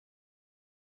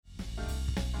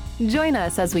Join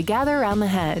us as we gather around the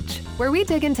hedge, where we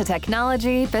dig into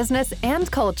technology, business, and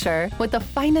culture with the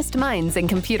finest minds in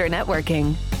computer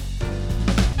networking.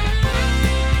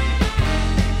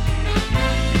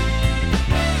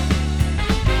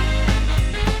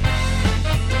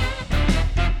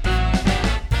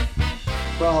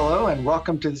 Well, hello, and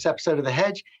welcome to this episode of The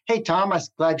Hedge. Hey, Tom, I'm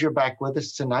glad you're back with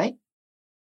us tonight.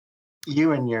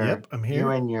 You and your, I'm here. You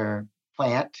and your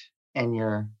plant and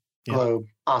your globe.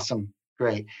 Awesome.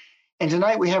 Great. And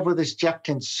tonight we have with us Jeff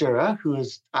Tensura, who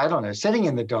is, I don't know, sitting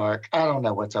in the dark. I don't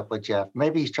know what's up with Jeff.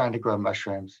 Maybe he's trying to grow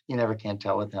mushrooms. You never can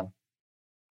tell with him.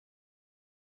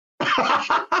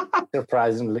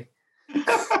 Surprisingly.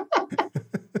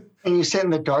 And you sit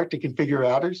in the dark to configure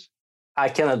routers? I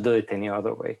cannot do it any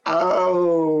other way.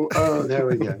 Oh, there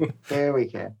we go. There we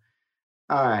go.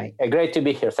 All right. Great to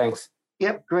be here. Thanks.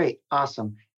 Yep, great.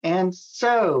 Awesome. And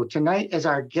so tonight as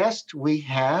our guest, we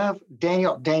have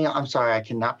Daniel. Daniel, I'm sorry, I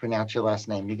cannot pronounce your last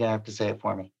name. You're going to have to say it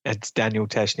for me. It's Daniel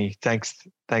Teycheney. Thanks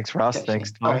for us. Teycheney.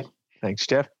 Thanks, Tom. Right. Thanks,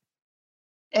 Jeff.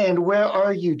 And where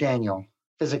are you, Daniel,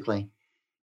 physically?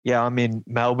 Yeah, I'm in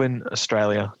Melbourne,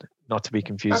 Australia, not to be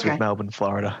confused with Melbourne,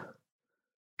 Florida.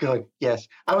 Good. Yes.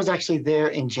 I was actually there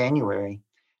in January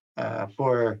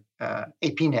for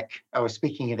APNIC. I was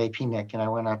speaking at APNIC, and I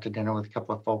went out to dinner with a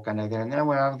couple of folk I know there, and then I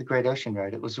went out to the Great Ocean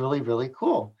Road. It was really, really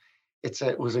cool.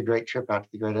 It was a great trip out to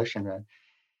the Great Ocean Road.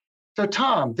 So,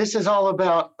 Tom, this is all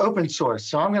about open source.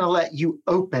 So I'm going to let you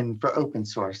open for open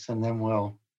source, and then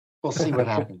we'll see what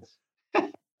happens.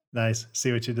 Nice.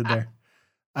 See what you did there.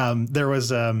 There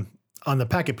was on the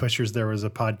Packet Pushers, there was a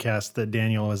podcast that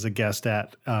Daniel was a guest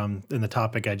at. In the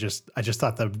topic, I just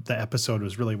thought the episode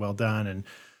was really well done, and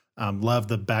loved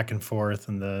the back and forth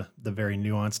and the very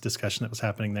nuanced discussion that was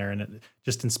happening there. And it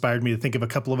just inspired me to think of a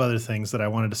couple of other things that I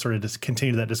wanted to sort of just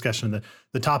continue that discussion.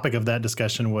 The topic of that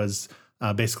discussion was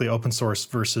basically open source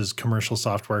versus commercial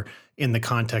software in the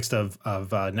context of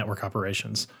network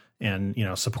operations and,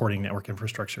 supporting network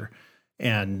infrastructure.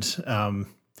 And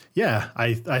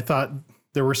I thought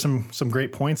there were some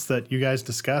great points that you guys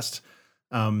discussed.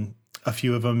 A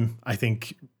few of them, I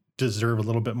think, deserve a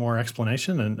little bit more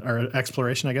explanation or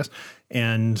exploration, I guess.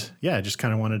 And I just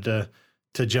kind of wanted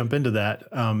to jump into that.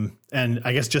 And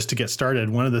I guess just to get started,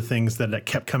 one of the things that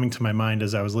kept coming to my mind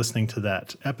as I was listening to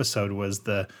that episode was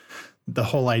the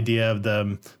whole idea of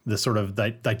the sort of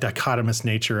the dichotomous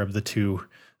nature of the two.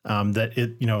 That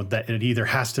it either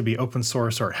has to be open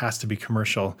source or it has to be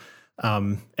commercial.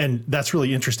 And that's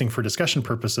really interesting for discussion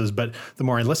purposes. But the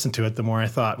more I listened to it, the more I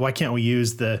thought, why can't we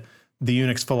use the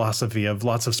Unix philosophy of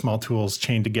lots of small tools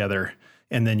chained together,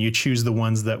 and then you choose the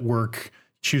ones that work,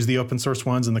 choose the open source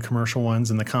ones and the commercial ones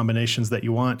and the combinations that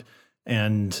you want.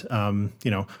 And,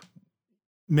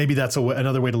 maybe that's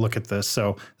another way to look at this.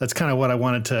 So that's kind of what I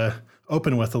wanted to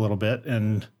open with a little bit.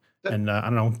 And I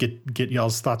don't know, get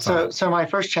y'all's thoughts on it. So my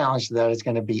first challenge to that is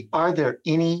going to be, are there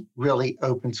any really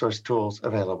open source tools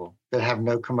available that have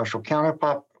no commercial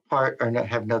counterpart or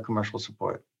have no commercial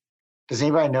support? Does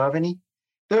anybody know of any?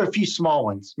 There are a few small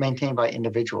ones maintained by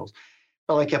individuals,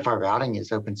 but like FI routing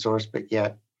is open source, but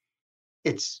yet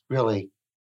it's really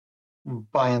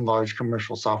by and large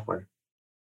commercial software.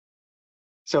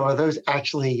 So are those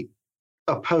actually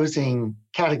opposing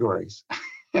categories?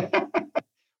 What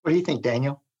do you think,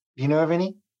 Daniel? Do you know of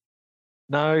any?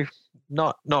 No,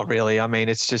 not really. I mean,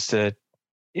 it's just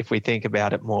if we think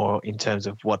about it more in terms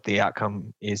of what the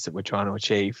outcome is that we're trying to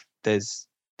achieve, there's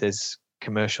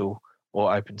commercial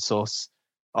or open source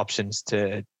options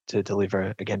to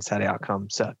deliver against that outcome.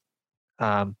 So,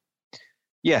 I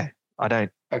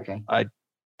don't. Okay.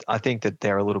 I think that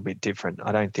they're a little bit different.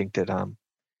 I don't think that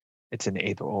it's an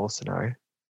either or scenario.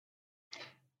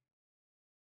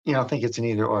 You don't think it's an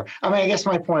either or? I mean, I guess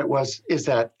my point is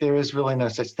that there is really no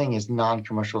such thing as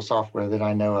non-commercial software that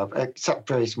I know of, except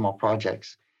very small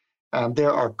projects.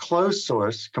 There are closed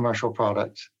source commercial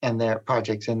products and there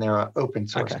are open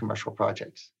source commercial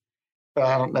projects. But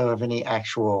I don't know of any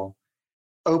actual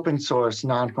open source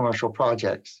non-commercial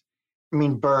projects. I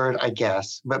mean, Bird, I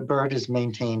guess, but Bird is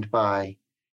maintained by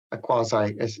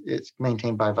it's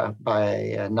maintained by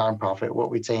a nonprofit. What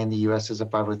we'd say in the U.S. is a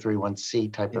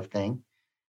 503(c) type of thing.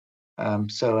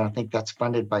 So I think that's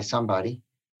funded by somebody.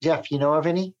 Jeff, you know of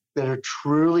any that are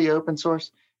truly open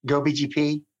source?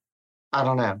 GoBGP? I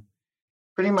don't know.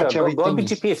 Pretty much everything.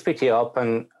 GoBGP is pretty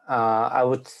open. I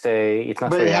would say it's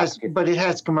not. But it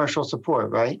has commercial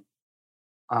support, right?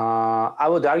 I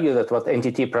would argue that what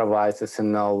NTT provides is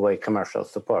in no way commercial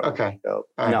support. Okay. So,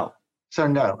 right. No. So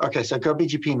no. Okay. So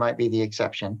GoBGP might be the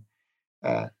exception.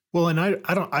 Well, and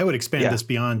I would expand this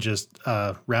beyond just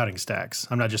routing stacks.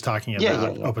 I'm not just talking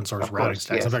about open source routing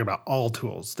stacks. Yes. I'm talking about all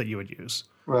tools that you would use.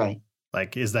 Right.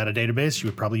 Like, is that a database? You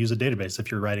would probably use a database if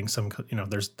you're writing some,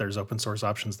 there's open source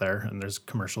options there and there's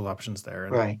commercial options there.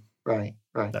 And right.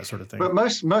 That sort of thing. But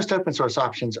most open source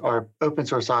options are open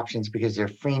source options because they're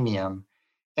freemium.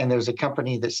 And there's a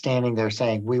company that's standing there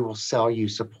saying, we will sell you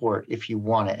support if you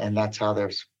want it. And that's how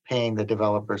they're paying the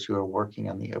developers who are working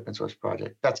on the open source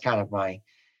project. That's kind of my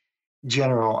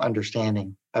general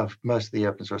understanding of most of the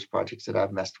open source projects that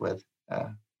I've messed with. I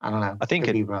don't know. I think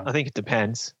it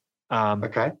depends.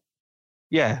 Okay.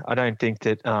 Yeah, I don't think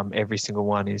that every single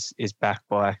one is backed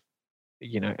by,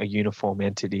 a uniform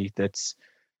entity that's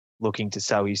looking to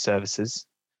sell you services.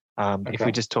 If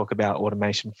we just talk about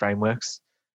automation frameworks,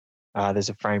 there's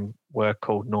a framework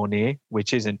called Nornir,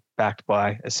 which isn't backed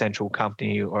by a central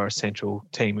company or a central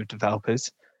team of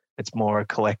developers. It's more a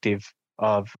collective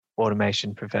of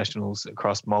automation professionals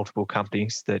across multiple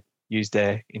companies that use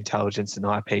their intelligence and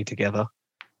IP together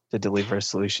to deliver a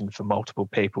solution for multiple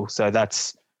people. So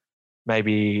that's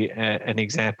maybe an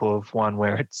example of one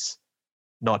where it's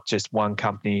not just one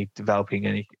company developing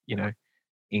any,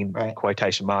 in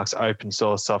quotation marks, open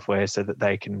source software so that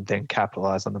they can then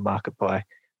capitalize on the market by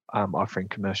offering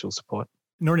commercial support.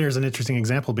 Nornir is an interesting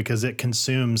example because it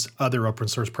consumes other open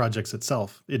source projects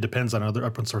itself. It depends on other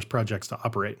open source projects to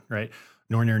operate, right?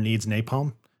 Nornir needs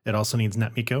Napalm. It also needs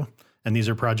NetMiko. And these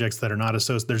are projects that are not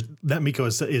associated. NetMiko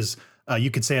is you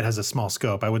could say it has a small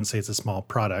scope. I wouldn't say it's a small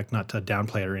product, not to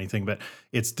downplay it or anything, but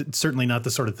it's certainly not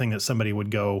the sort of thing that somebody would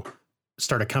go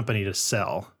start a company to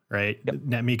sell, right? Yep.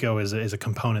 NetMiko is a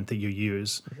component that you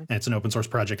use, and it's an open source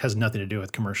project, has nothing to do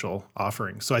with commercial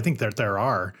offerings. So I think that there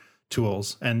are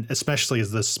tools, and especially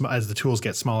as the tools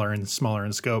get smaller and smaller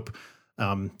in scope,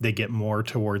 they get more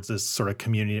towards this sort of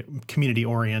community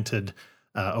oriented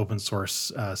open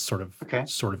source sort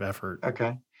of effort.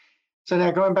 Okay. So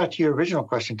now going back to your original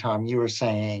question, Tom, you were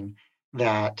saying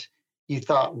that you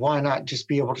thought, why not just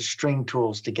be able to string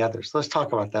tools together? So let's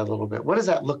talk about that a little bit. What does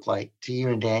that look like to you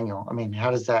and Daniel? I mean,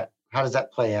 how does that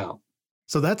play out?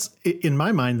 So that's, in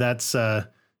my mind, that's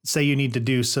say you need to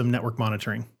do some network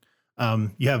monitoring.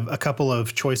 You have a couple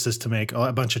of choices to make,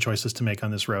 a bunch of choices to make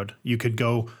on this road. You could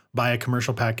go buy a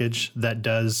commercial package that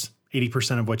does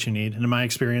 80% of what you need. And in my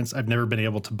experience, I've never been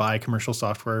able to buy commercial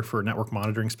software for network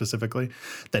monitoring specifically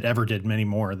that ever did many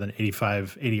more than 80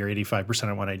 or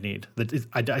 85% of what I need.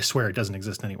 I swear it doesn't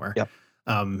exist anywhere. Yep.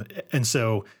 And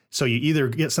so you either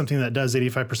get something that does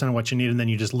 85% of what you need and then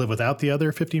you just live without the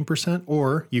other 15%,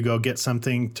 or you go get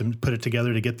something to put it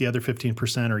together to get the other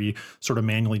 15%, or you sort of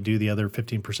manually do the other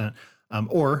 15%.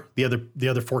 Or the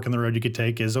other fork in the road you could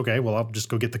take is, okay, well, I'll just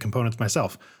go get the components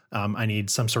myself. I need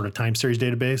some sort of time series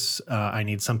database. I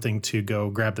need something to go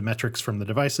grab the metrics from the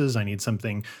devices.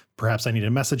 Perhaps I need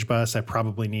a message bus. I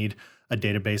probably need a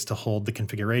database to hold the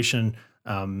configuration.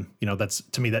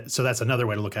 That's another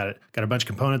way to look at it. Got a bunch of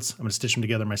components. I'm going to stitch them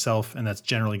together myself, and that's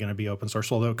generally going to be open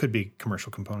source, although it could be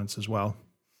commercial components as well.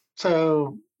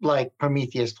 So like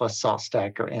Prometheus plus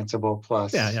SaltStack or Ansible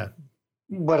plus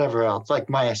whatever else, like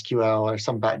MySQL or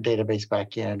some database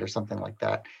backend or something like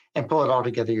that, and pull it all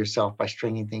together yourself by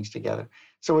stringing things together.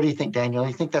 So what do you think, Daniel?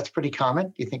 You think that's pretty common?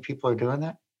 Do you think people are doing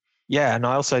that? Yeah, and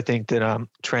I also think that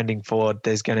trending forward,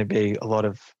 there's going to be a lot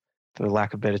of, for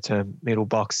lack of a better term, middle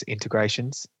box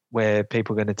integrations where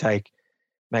people are going to take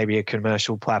maybe a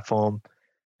commercial platform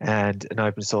and an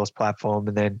open source platform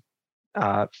and then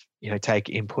take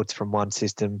inputs from one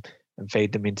system and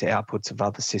feed them into outputs of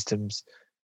other systems.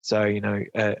 So,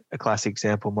 a classic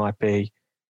example might be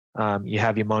you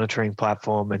have your monitoring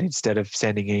platform, and instead of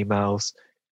sending emails,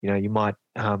 you might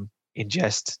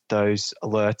ingest those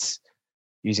alerts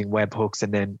using webhooks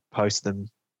and then post them,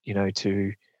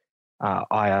 to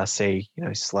IRC,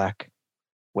 Slack,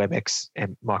 WebEx,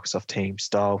 and Microsoft Teams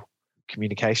style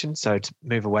communication. So to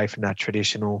move away from that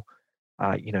traditional,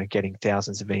 getting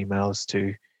thousands of emails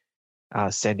to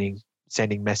sending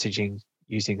messaging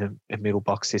using a middle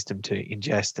box system to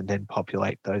ingest and then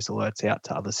populate those alerts out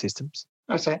to other systems.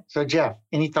 Okay. So Jeff,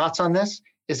 any thoughts on this?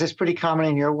 Is this pretty common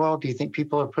in your world? Do you think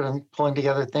people are pulling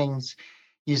together things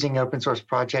using open source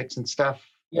projects and stuff?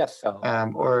 Yes. So.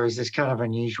 Or is this kind of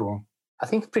unusual? I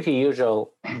think it's pretty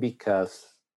usual because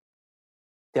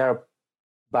there are a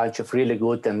bunch of really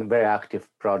good and very active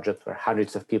projects where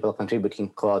hundreds of people contributing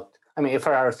code. I mean,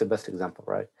 FRR is the best example,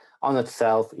 right? On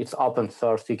itself, it's open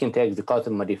source. You can take the code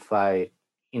and modify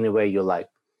in a way you like.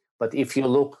 But if you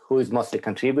look who is mostly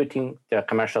contributing, there are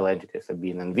commercial entities,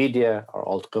 being NVIDIA or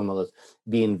old Cumulus,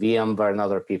 being VMware and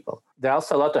other people. There are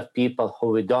also a lot of people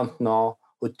who we don't know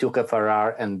who took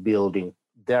FRR and building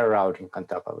their routing on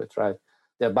top of it, right?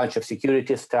 There are a bunch of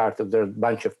security startups. There are a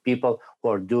bunch of people who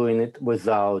are doing it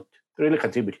without really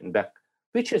contributing back,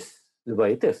 which is the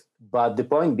way it is. But the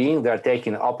point being, they're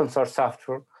taking open source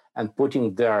software and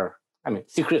putting their,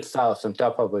 secret sauce on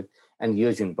top of it and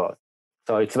using both.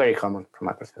 So it's very common from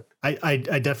my perspective. I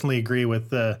definitely agree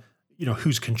with the,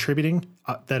 who's contributing.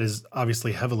 That is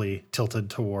obviously heavily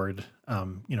tilted toward,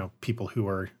 people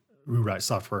who write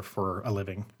software for a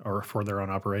living or for their own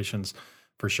operations,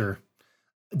 for sure.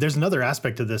 There's another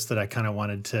aspect of this that I kind of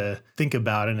wanted to think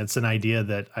about, and it's an idea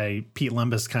that Pete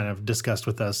Lumbus kind of discussed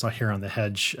with us here on The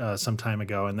Hedge some time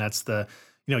ago, and that's the,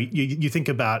 you think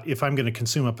about, if I'm going to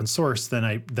consume open source, then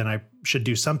I should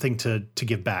do something to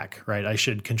give back, right? I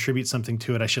should contribute something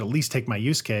to it. I should at least take my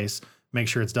use case, make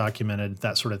sure it's documented,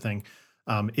 that sort of thing.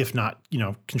 If not,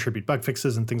 contribute bug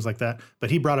fixes and things like that.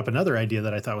 But he brought up another idea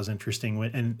that I thought was interesting,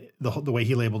 and the way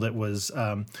he labeled it was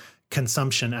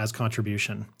consumption as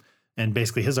contribution. And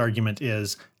basically his argument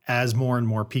is, as more and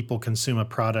more people consume a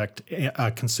product,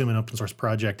 consume an open source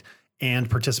project and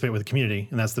participate with the community,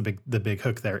 and that's the big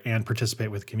hook there, and participate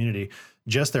with the community,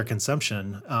 just their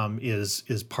consumption is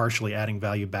partially adding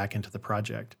value back into the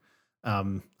project. I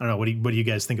don't know, what do you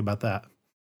guys think about that?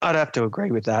 I'd have to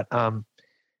agree with that,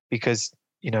 because,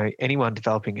 anyone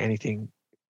developing anything,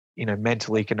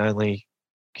 mentally can only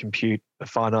compute a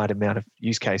finite amount of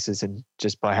use cases, and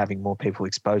just by having more people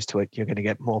exposed to it, you're going to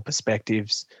get more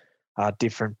perspectives,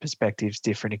 different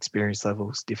experience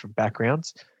levels, different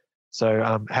backgrounds.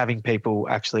 So having people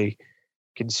actually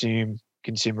consume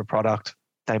a product,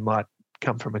 they might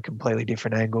come from a completely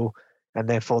different angle, and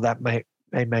therefore that may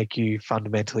make you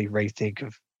fundamentally rethink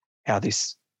of how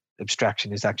this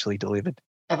abstraction is actually delivered.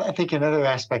 I think another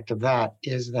aspect of that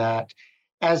is that,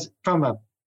 as from a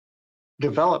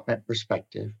development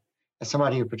perspective, as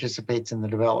somebody who participates in the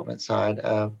development side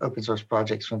of open source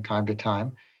projects from time to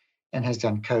time and has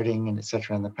done coding and et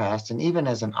cetera in the past, and even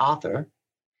as an author,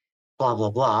 blah,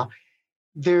 blah, blah,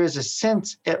 there is a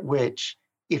sense at which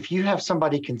if you have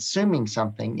somebody consuming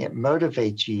something, it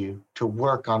motivates you to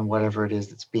work on whatever it is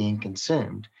that's being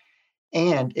consumed.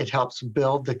 And it helps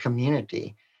build the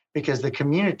community, because the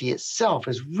community itself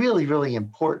is really, really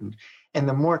important. And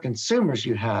the more consumers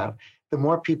you have, the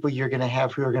more people you're going to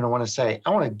have who are going to want to say, I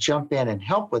want to jump in and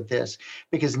help with this,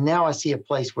 because now I see a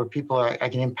place where I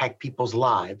can impact people's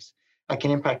lives. I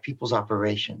can impact people's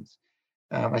operations.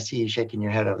 I see you shaking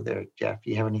your head over there, Jeff. Do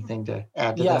you have anything to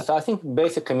add to that? Yes, I think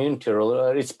basic community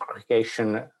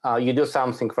reciprocation. You do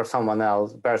something for someone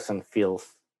else, person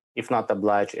feels, if not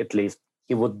obliged, at least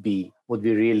he would be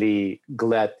really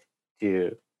glad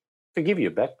to give you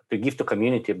back, to give the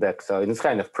community back. So in this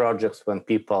kind of projects, when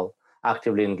people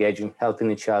actively engaging, helping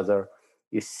each other,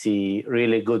 you see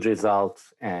really good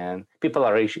results, and people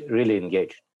are really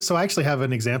engaged. So I actually have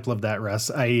an example of that, Russ.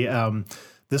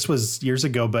 This was years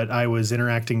ago, but I was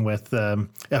interacting with the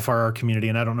FRR community,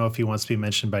 and I don't know if he wants to be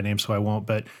mentioned by name, so I won't.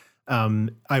 But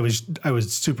I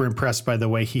was super impressed by the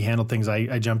way he handled things.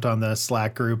 I jumped on the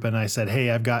Slack group and I said,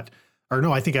 "Hey, I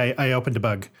think I opened a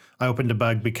bug. I opened a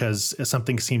bug because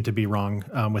something seemed to be wrong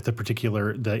with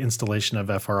the installation of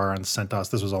FRR on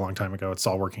CentOS. This was a long time ago. It's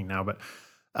all working now, but."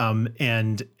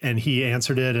 And he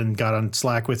answered it and got on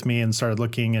Slack with me and started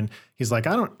looking, and he's like,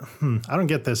 I don't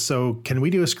get this. So can we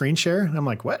do a screen share? And I'm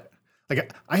like, what?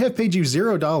 Like, I have paid you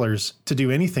 $0 to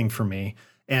do anything for me,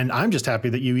 and I'm just happy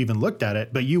that you even looked at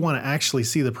it, but you want to actually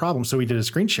see the problem. So we did a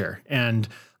screen share, and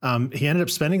he ended up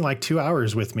spending like 2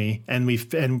 hours with me, and we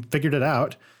figured it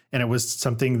out. And it was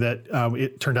something that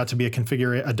it turned out to be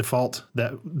a default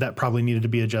that probably needed to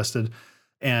be adjusted.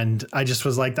 And I just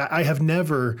was like, I have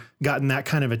never gotten that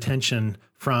kind of attention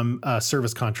from a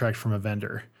service contract from a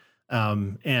vendor.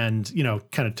 And,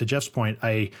 kind of to Jeff's point,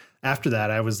 after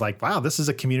that, I was like, wow, this is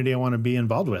a community I want to be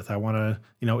involved with. I want to,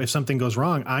 if something goes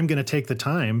wrong, I'm going to take the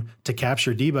time to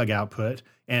capture debug output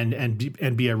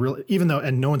and be a real, even though,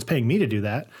 and no one's paying me to do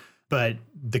that, but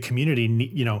the community,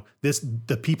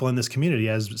 the people in this community,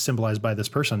 as symbolized by this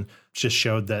person, just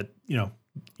showed that,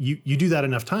 you do that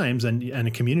enough times, and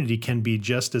a community can be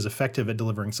just as effective at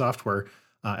delivering software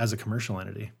as a commercial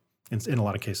entity in a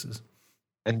lot of cases.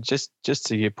 And just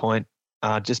to your point,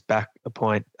 just back a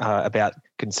point about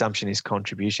consumption is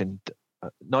contribution.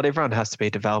 Not everyone has to be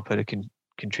a developer to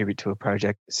contribute to a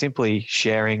project. Simply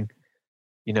sharing,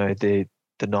 the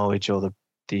knowledge or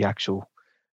the actual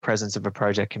presence of a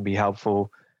project can be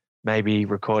helpful. Maybe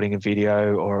recording a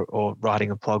video or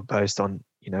writing a blog post on,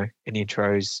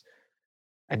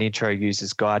 an intro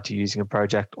user's guide to using a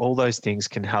project. All those things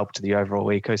can help to the overall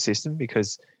ecosystem,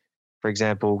 because, for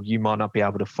example, you might not be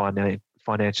able to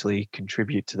financially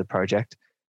contribute to the project,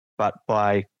 but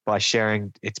by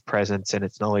sharing its presence and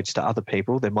its knowledge to other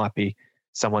people, there might be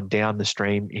someone down the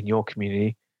stream in your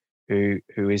community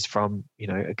who is from,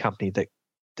 a company that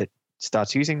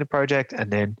starts using the project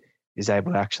and then is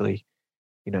able to actually,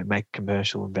 make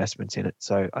commercial investments in it.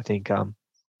 So I think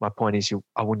my point is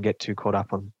I wouldn't get too caught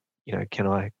up on, can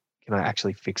I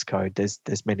actually fix code?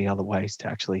 There's many other ways to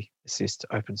actually assist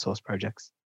open source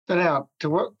projects. So now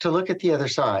to look at the other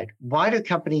side, why do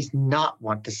companies not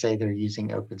want to say they're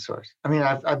using open source? I mean,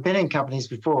 I've been in companies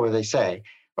before where they say,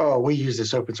 oh, we use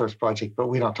this open source project, but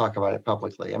we don't talk about it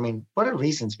publicly. I mean, what are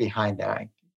reasons behind that?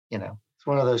 It's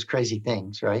one of those crazy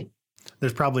things, right?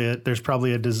 There's probably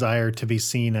a desire to be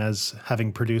seen as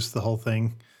having produced the whole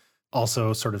thing.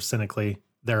 Also, sort of cynically,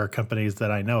 there are companies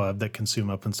that I know of that consume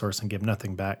open source and give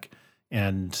nothing back.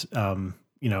 And,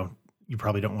 you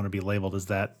probably don't want to be labeled as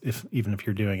that even if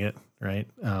you're doing it, right?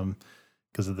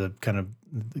 Because of the kind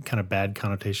of bad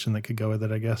connotation that could go with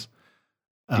it, I guess.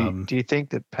 Do you think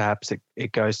that perhaps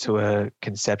it goes to a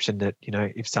conception that,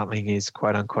 if something is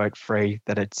quote unquote free,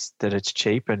 that it's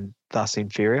cheap and thus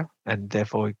inferior, and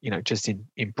therefore, just in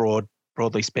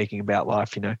broadly speaking about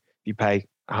life, if you pay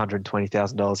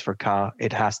 $120,000 for a car,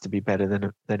 it has to be better than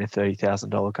a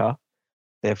 $30,000 car.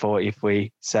 Therefore, if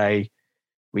we say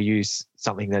we use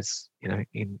something that's,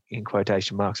 in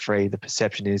quotation marks free, the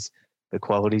perception is the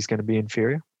quality is going to be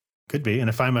inferior. Could be. And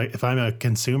if I'm a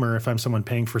consumer, if I'm someone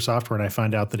paying for software and I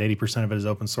find out that 80% of it is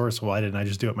open source, why didn't I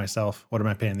just do it myself? What am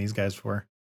I paying these guys for?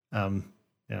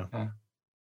 Yeah.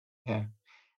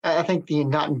 I think the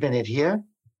not invented here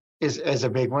is a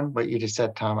big one. What you just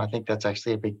said, Tom, I think that's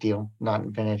actually a big deal. Not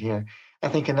invented here. I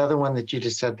think another one that you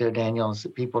just said there, Daniel, is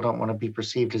that people don't want to be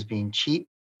perceived as being cheap.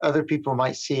 Other people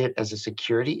might see it as a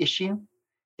security issue.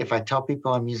 If I tell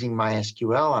people I'm using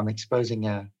MySQL, I'm exposing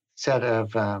a set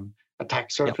of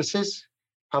attack surfaces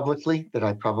publicly that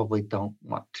I probably don't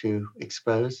want to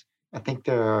expose. I think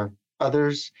there are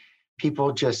others.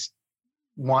 People just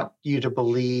want you to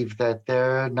believe that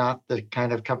they're not the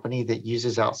kind of company that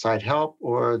uses outside help,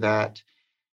 or that,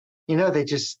 they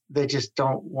just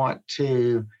don't want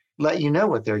to let you know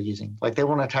what they're using. Like they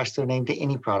won't attach their name to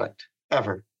any product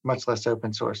ever, much less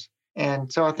open source.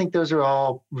 And so I think those are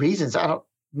all reasons. I don't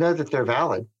know that they're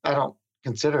valid. I don't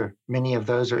consider many of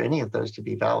those or any of those to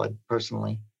be valid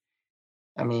personally.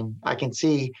 I mean, I can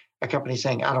see a company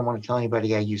saying, I don't want to tell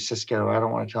anybody I use Cisco. I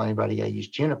don't want to tell anybody I use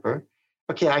Juniper.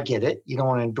 Okay, I get it. You don't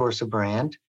want to endorse a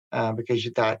brand because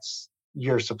that's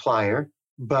your supplier.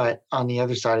 But on the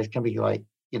other side, it can be like,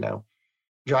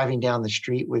 driving down the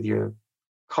street with your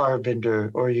car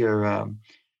vendor or your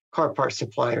car part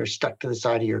supplier stuck to the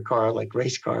side of your car, like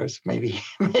race cars. Maybe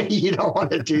you don't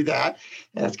want to do that.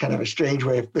 That's kind of a strange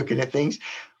way of looking at things.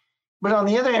 But on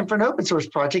the other hand, for an open source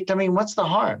project, I mean, what's the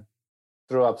harm?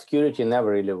 Through obscurity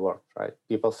never really worked, right?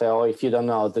 People say, oh, if you don't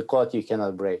know the code, you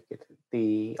cannot break it.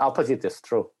 The opposite is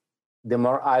true. The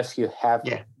more eyes you have,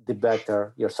 the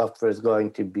better your software is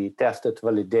going to be tested,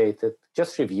 validated,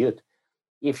 just reviewed.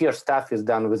 If your stuff is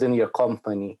done within your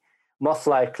company, most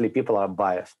likely people are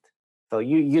biased. So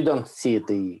you don't see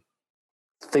the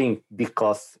thing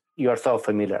because you are so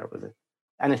familiar with it.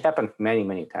 And it happened many,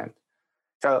 many times.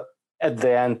 So at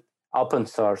the end,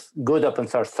 good open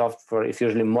source software is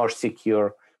usually more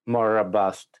secure, more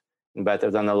robust, and better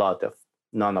than a lot of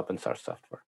non-open source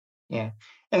software. Yeah.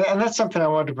 And that's something I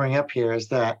wanted to bring up here is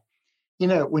that,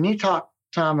 when you talk,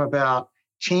 Tom, about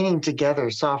chaining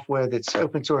together software that's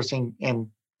open sourcing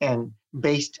and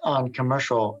based on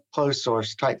commercial closed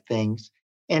source type things,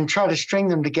 and try to string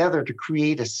them together to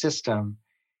create a system,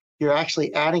 you're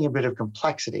actually adding a bit of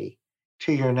complexity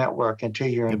to your network and to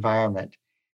your environment.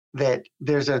 That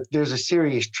there's a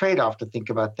serious trade-off to think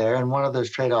about there. And one of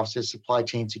those trade-offs is supply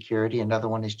chain security. Another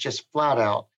one is just flat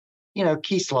out,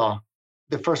 Keys law,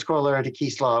 the first corollary to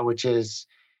Keys law, which is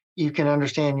you can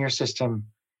understand your system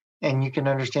and you can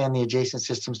understand the adjacent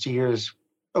systems to yours.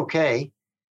 Okay.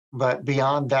 But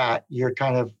beyond that, you're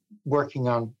kind of working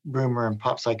on rumor and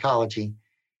pop psychology.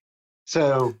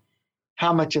 So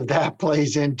how much of that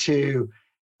plays into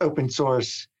open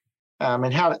source?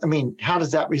 And how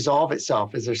does that resolve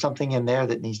itself? Is there something in there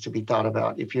that needs to be thought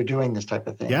about if you're doing this type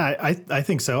of thing? Yeah, I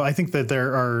think so. I think that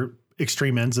there are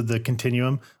extreme ends of the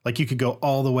continuum. Like you could go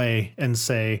all the way and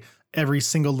say every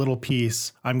single little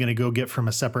piece I'm going to go get from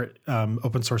a separate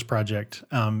open source project.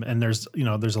 And there's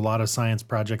a lot of science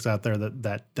projects out there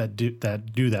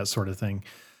that do that sort of thing.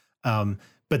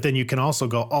 But then you can also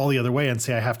go all the other way and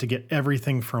say I have to get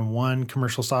everything from one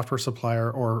commercial software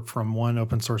supplier or from one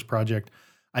open source project.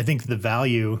 I think the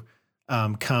value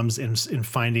comes in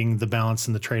finding the balance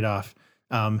and the trade-off.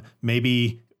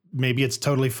 Maybe it's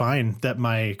totally fine that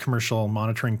my commercial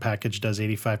monitoring package does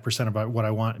 85% of what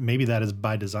I want. Maybe that is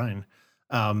by design.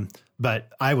 But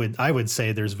I would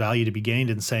say there's value to be gained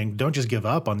in saying, don't just give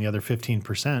up on the other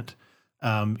 15%.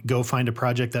 Go find a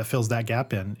project that fills that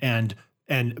gap in,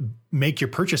 and make your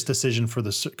purchase decision for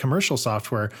the commercial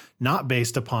software not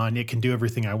based upon it can do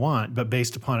everything I want, but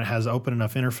based upon it has open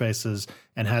enough interfaces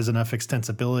and has enough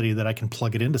extensibility that I can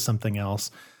plug it into something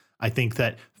else. I think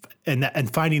that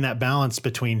and finding that balance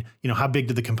between, how big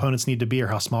do the components need to be or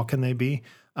how small can they be,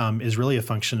 is really a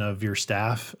function of your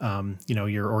staff,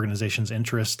 your organization's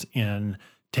interest in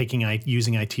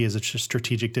using IT as a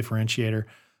strategic differentiator.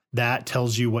 That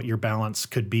tells you what your balance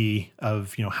could be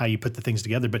of, how you put the things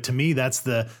together. But to me, that's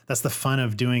the fun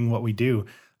of doing what we do.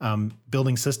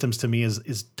 Building systems to me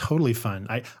is totally fun.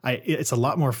 It's a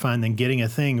lot more fun than getting a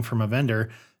thing from a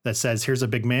vendor that says, here's a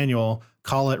big manual,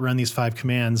 call it, run these 5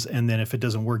 commands. And then if it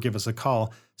doesn't work, give us a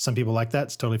call. Some people like that.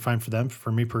 It's totally fine for them.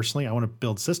 For me personally, I want to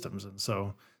build systems. And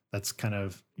so that's kind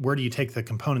of, where do you take the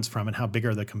components from and how big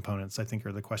are the components, I think,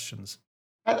 are the questions.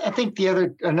 I think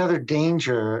another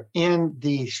danger in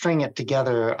the string it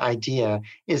together idea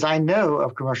is I know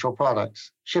of commercial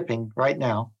products shipping right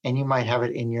now, and you might have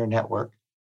it in your network,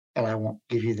 and I won't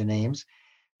give you the names,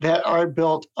 that are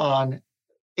built on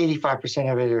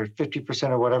 85% of it or 50%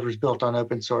 or whatever is built on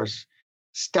open source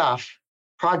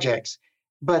projects,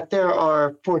 but there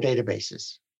are 4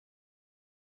 databases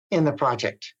in the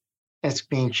project. It's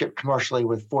being shipped commercially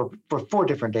with 4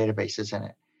 different databases in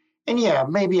it. And yeah,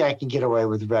 maybe I can get away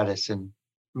with Redis and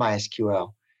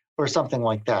MySQL or something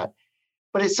like that.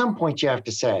 But at some point you have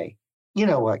to say, you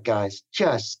know what, guys,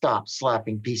 just stop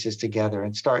slapping pieces together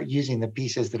and start using the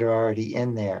pieces that are already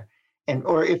in there.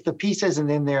 Or if the piece isn't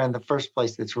in there in the first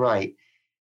place that's right,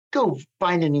 go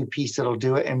find a new piece that'll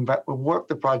do it and work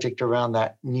the project around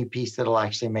that new piece that'll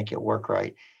actually make it work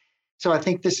right. So I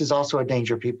think this is also a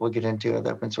danger people get into with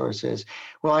open source is,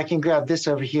 well, I can grab this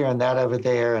over here and that over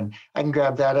there, and I can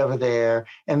grab that over there,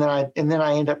 and then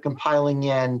I end up compiling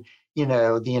in,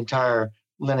 the entire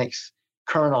Linux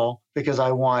kernel because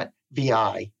I want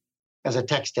VI as a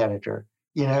text editor,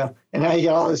 and now you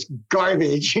get all this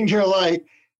garbage, and you're like,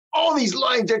 all these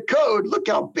lines of code, look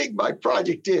how big my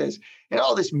project is, and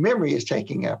all this memory is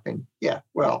taking up, and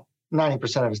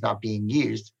 90% of it's not being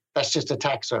used. That's just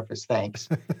attack surface. Thanks.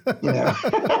 That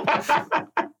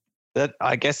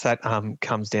I guess that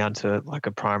comes down to like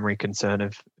a primary concern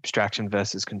of abstraction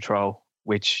versus control.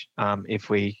 Which, if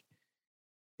we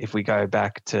go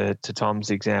back to Tom's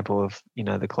example of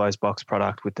the closed box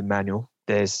product with the manual,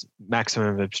 there's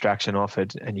maximum abstraction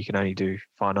offered, and you can only do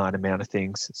finite amount of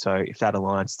things. So if that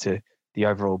aligns to the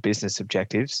overall business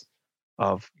objectives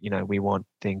of we want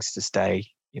things to stay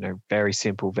very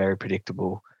simple, very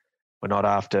predictable. We're not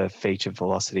after feature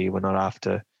velocity. We're not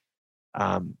after,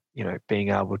 being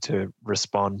able to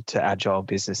respond to agile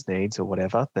business needs or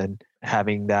whatever. Then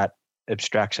having that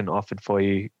abstraction offered for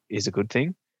you is a good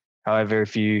thing. However,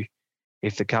 if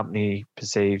the company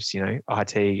perceives,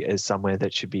 IT as somewhere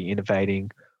that should be innovating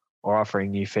or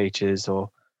offering new features or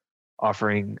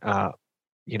offering,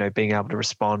 being able to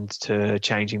respond to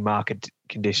changing market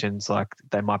conditions, like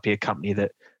they might be a company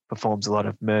that performs a lot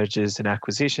of mergers and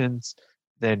acquisitions,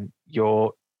 then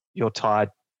you're tied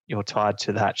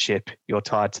to that ship. You're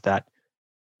tied to that,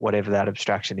 whatever that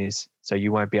abstraction is. So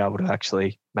you won't be able to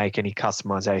actually make any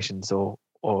customizations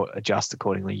or adjust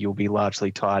accordingly. You'll be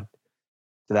largely tied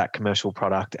to that commercial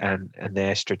product and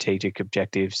their strategic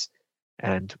objectives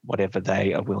and whatever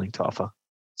they are willing to offer.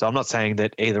 So I'm not saying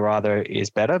that either is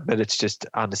better, but it's just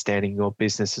understanding your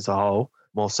business as a whole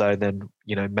more so than,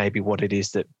 maybe what it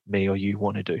is that me or you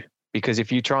want to do. Because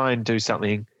if you try and do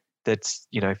something that's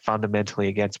fundamentally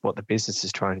against what the business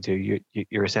is trying to do,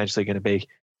 you're essentially going to be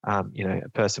a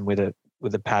person with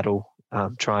a paddle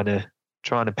trying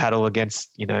to paddle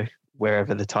against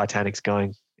wherever the Titanic's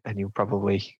going, and you'll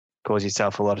probably cause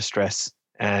yourself a lot of stress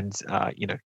and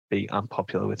be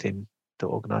unpopular within the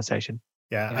organization.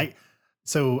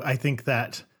 So I think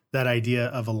that idea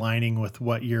of aligning with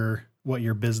what your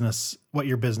business's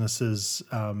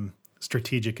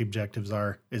strategic objectives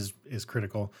are is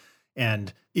critical.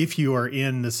 And if you are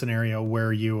in the scenario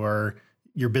where your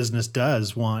business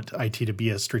does want IT to be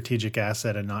a strategic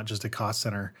asset and not just a cost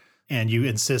center, and you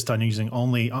insist on using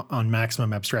only on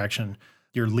maximum abstraction,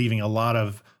 you're leaving a lot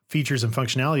of features and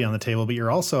functionality on the table, but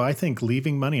you're also, I think,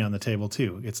 leaving money on the table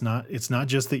too. It's not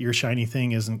just that your shiny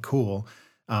thing isn't cool.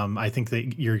 I think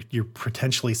that you're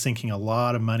potentially sinking a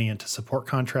lot of money into support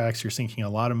contracts. You're sinking a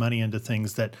lot of money into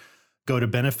things that go to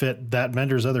benefit that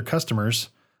vendor's other customers.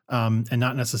 And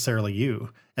not necessarily you.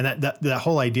 And that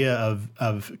whole idea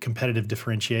of competitive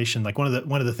differentiation, like one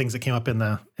of the things that came up in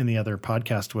the other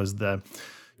podcast was the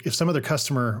some other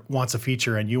customer wants a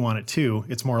feature and you want it too,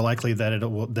 it's more likely that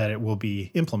it will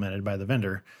be implemented by the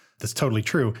vendor. That's totally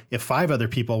true. If 5 other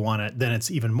people want it, then it's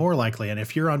even more likely. And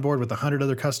if you're on board with 100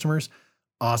 other customers,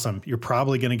 awesome. You're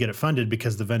probably going to get it funded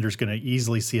because the vendor's going to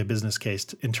easily see a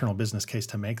internal business case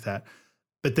to make that.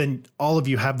 But then all of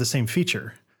you have the same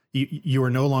feature. You are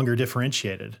no longer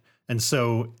differentiated. And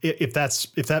so if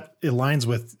that aligns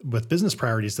with business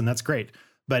priorities, then that's great.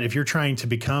 But if you're trying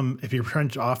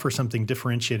to offer something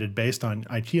differentiated based on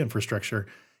IT infrastructure,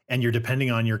 and you're depending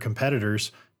on your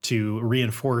competitors to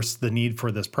reinforce the need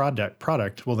for this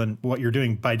product, well, then what you're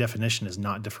doing by definition is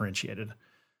not differentiated.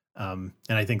 And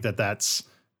I think that's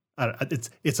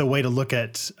it's a way to look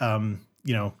at,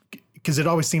 because it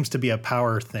always seems to be a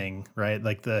power thing, right?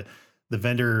 Like the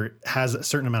vendor has a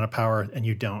certain amount of power and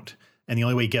you don't. And the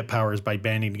only way you get power is by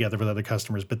banding together with other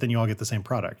customers, but then you all get the same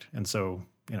product. And so,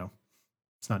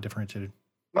 it's not differentiated.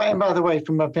 And by the way,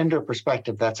 from a vendor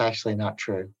perspective, that's actually not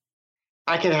true.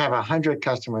 I could have 100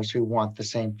 customers who want the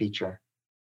same feature.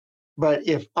 But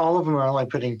if all of them are only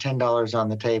putting $10 on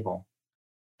the table,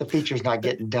 the feature's not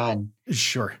getting done.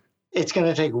 Sure. It's going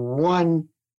to take one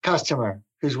customer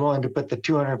who's willing to put the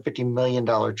 $250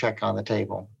 million check on the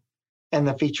table, and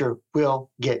the feature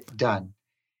will get done.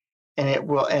 And it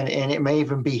will, and it may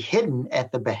even be hidden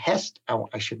at the behest.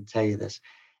 I shouldn't tell you this,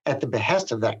 at the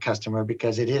behest of that customer,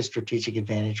 because it is strategic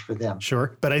advantage for them.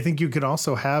 Sure. But I think you could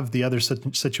also have the other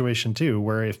situation too,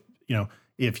 where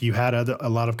if you had a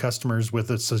lot of customers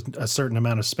with a certain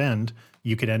amount of spend,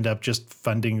 you could end up just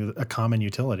funding a common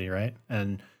utility, right?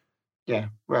 And yeah,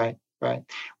 right.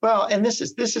 Well, and this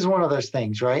is one of those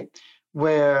things, right,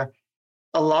 where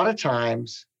a lot of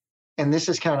times, and this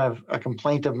is kind of a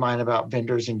complaint of mine about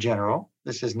vendors in general.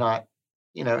 This is not,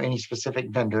 any specific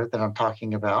vendor that I'm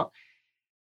talking about.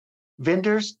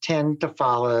 Vendors tend to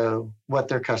follow what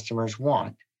their customers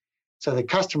want. So the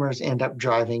customers end up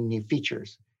driving new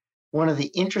features. One of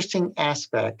the interesting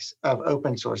aspects of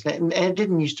open source, and it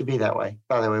didn't used to be that way,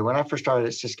 by the way. When I first started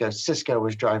at Cisco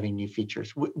was driving new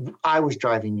features. I was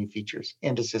driving new features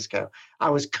into Cisco. I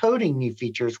was coding new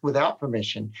features without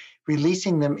permission,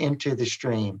 releasing them into the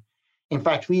stream. In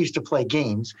fact, we used to play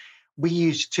games. We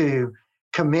used to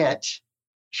commit,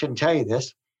 shouldn't tell you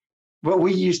this, but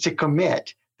we used to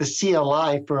commit the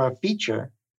CLI for a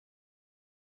feature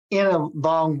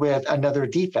along with another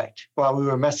defect while we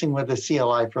were messing with the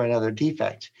CLI for another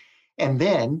defect. And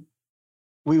then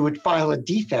we would file a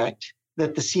defect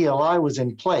that the CLI was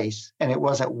in place and it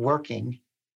wasn't working.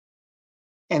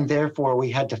 And therefore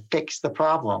we had to fix the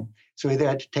problem. So we either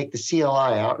had to take the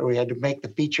CLI out or we had to make the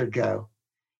feature go.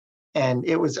 And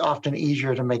it was often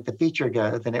easier to make the feature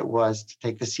go than it was to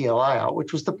take the CLI out,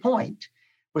 which was the point,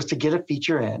 was to get a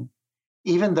feature in,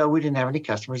 even though we didn't have any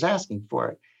customers asking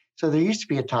for it. So there used to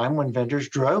be a time when vendors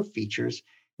drove features.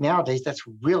 Nowadays, that's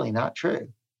really not true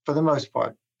for the most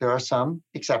part. There are some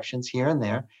exceptions here and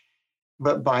there,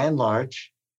 but by and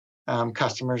large,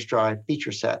 customers drive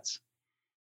feature sets.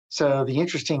 So the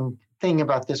interesting thing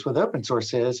about this with open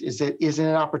source is it is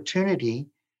an opportunity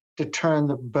to turn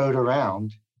the boat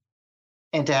around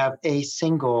and to have a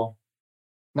single,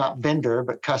 not vendor,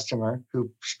 but customer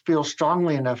who feels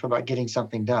strongly enough about getting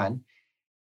something done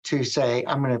to say,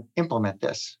 I'm going to implement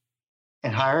this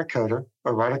and hire a coder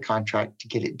or write a contract to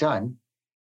get it done.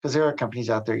 Because there are companies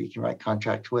out there you can write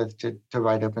contracts with to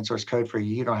write open source code for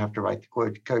you. You don't have to write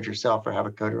the code yourself or have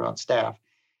a coder on staff.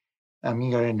 You can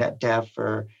go to NetDev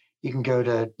or you can go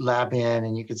to LabIn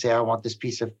and you can say, I want this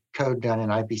piece of code done in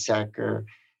IPsec or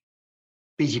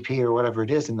BGP or whatever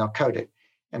it is, and they'll code it.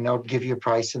 And they'll give you a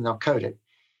price and they'll code it.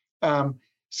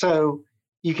 So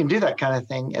you can do that kind of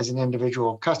thing as an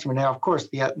individual customer. Now, of course,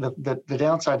 the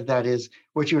downside of that is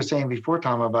what you were saying before,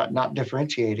 Tom, about not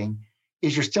differentiating,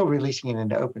 is you're still releasing it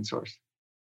into open source.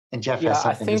 And Jeff has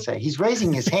something to say. He's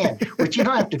raising his hand, which you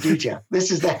don't have to do, Jeff. This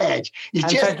is the hedge. I'm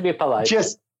trying to be polite.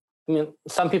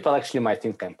 Some people actually might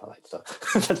think I'm polite, so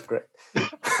that's great.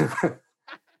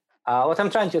 What I'm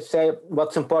trying to say,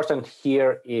 what's important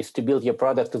here is to build your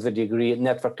product to the degree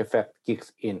network effect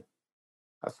kicks in.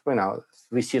 As we know,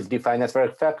 we see the defined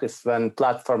network effect is when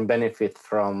platform benefits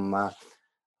from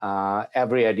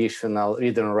every additional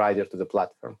reader and writer to the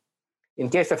platform. In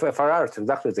case of FRR, it's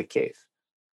exactly the case.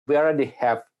 We already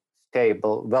have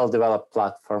stable, well-developed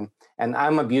platform, and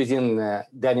I'm abusing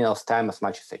Daniel's time as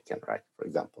much as I can, right? For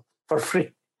example, for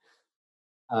free.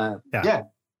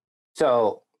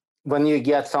 So when you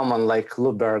get someone like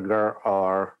Lou Berger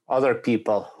or other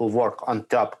people who work on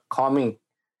top, coming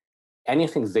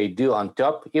anything they do on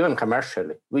top, even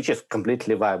commercially, which is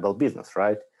completely viable business,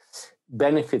 right?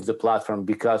 Benefits the platform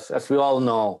because, as we all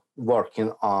know,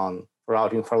 working on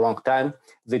routing for a long time.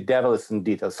 The devil is in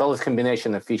details. It's always a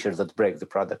combination of features that break the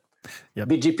product. Yep.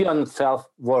 BGP on itself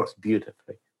works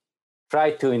beautifully.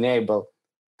 Try to enable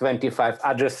 25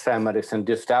 address families and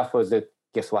do stuff with it.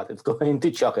 Guess what? It's going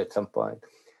to choke at some point.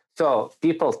 So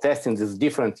people testing these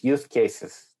different use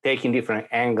cases, taking different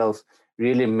angles,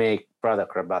 really make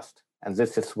product robust. And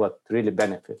this is what really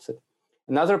benefits it.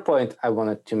 Another point I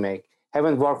wanted to make,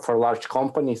 having worked for large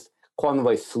companies,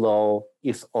 Conway's law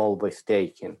is always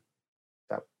taken.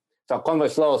 So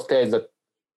Conway's law states that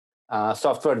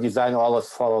software design always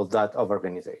follows that of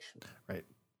organization.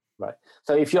 Right.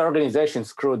 So if your organization is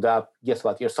screwed up, guess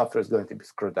what? Your software is going to be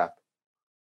screwed up.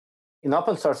 In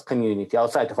open source community,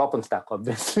 outside of OpenStack,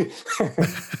 obviously.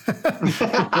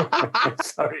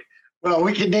 Sorry. Well,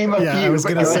 we can name a few. I was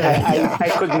going to say. I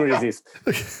couldn't resist.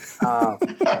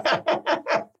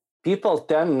 People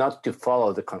tend not to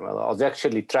follow the Conway laws. They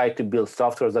actually try to build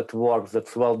software that works,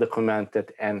 that's well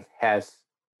documented, and has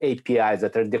APIs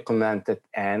that are documented,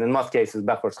 and in most cases,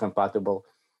 backwards compatible.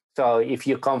 So if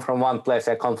you come from one place,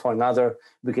 I come from another,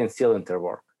 we can still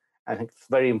interwork. I think it's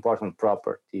a very important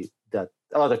property that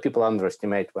a lot of people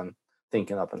underestimate when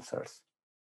thinking open source.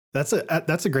 That's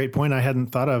a great point I hadn't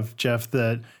thought of, Jeff,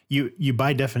 that you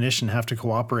by definition have to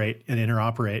cooperate and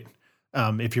interoperate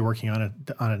if you're working on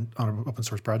an open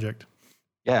source project.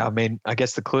 Yeah, I mean, I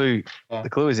guess the clue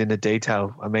is in the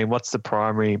detail. I mean, what's the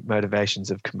primary motivations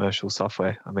of commercial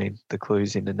software? I mean, the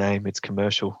clue's in the name. It's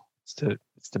commercial. It's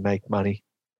to make money,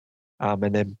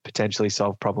 and then potentially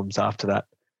solve problems after that.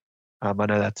 I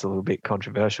know that's a little bit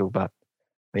controversial, but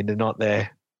I mean, they're not there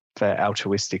for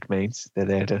altruistic means. They're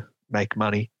there to make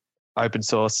money. Open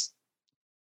source,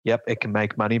 yep, it can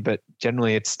make money, but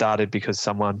generally it's started because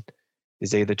someone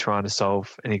is either trying to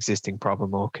solve an existing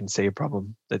problem or can see a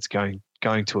problem that's going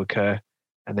to occur,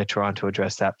 and they're trying to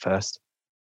address that first.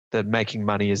 The making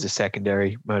money is a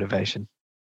secondary motivation.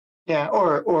 Yeah,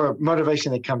 or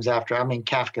motivation that comes after. I mean,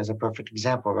 Kafka is a perfect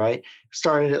example, right?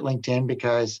 Started at LinkedIn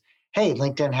because, hey,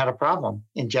 LinkedIn had a problem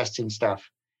ingesting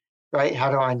stuff, right? How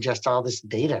do I ingest all this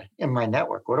data in my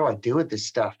network? What do I do with this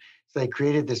stuff? So they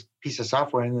created this piece of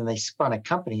software, and then they spun a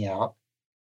company out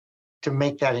to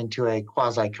make that into a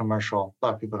quasi-commercial. A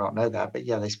lot of people don't know that, but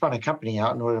yeah, they spun a company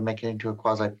out in order to make it into a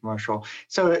quasi-commercial.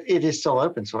 So it is still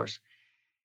open source.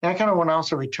 And I kind of want to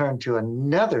also return to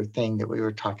another thing that we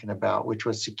were talking about, which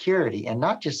was security, and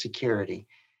not just security.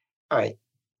 All right,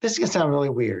 this is going to sound really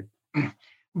weird,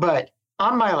 but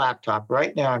on my laptop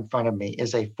right now in front of me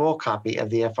is a full copy of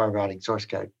the FR routing source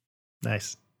code.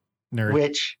 Nice. Nerd.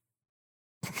 Which,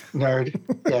 nerd,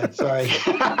 yeah, sorry.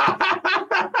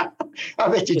 I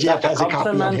bet you Jeff has a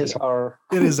copy on his.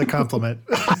 It is a compliment.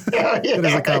 It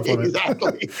is a compliment.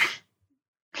 Exactly.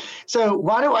 So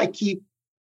why do I keep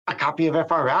a copy of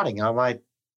FR routing on my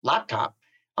laptop?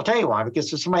 I'll tell you why.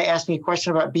 Because if somebody asks me a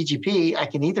question about BGP, I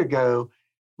can either go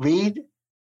read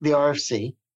the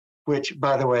RFC, which,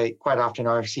 by the way, quite often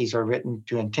RFCs are written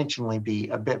to intentionally be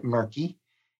a bit murky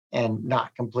and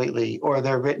not completely, or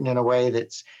they're written in a way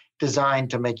that's designed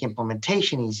to make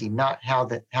implementation easy, not how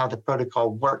the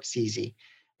protocol works easy.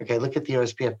 Okay, look at the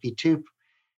OSPF v2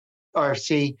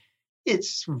 RFC.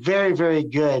 It's very, very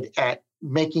good at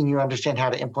making you understand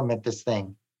how to implement this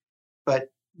thing.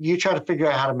 But you try to figure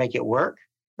out how to make it work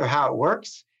or how it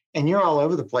works, and you're all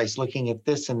over the place looking at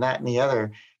this and that and the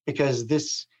other, because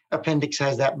this appendix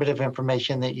has that bit of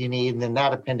information that you need, and then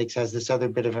that appendix has this other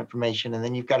bit of information, and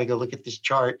then you've got to go look at this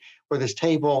chart or this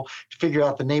table to figure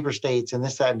out the neighbor states and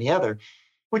this, that, and the other,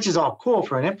 which is all cool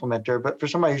for an implementer, but for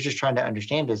somebody who's just trying to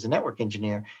understand it as a network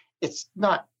engineer, it's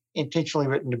not intentionally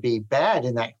written to be bad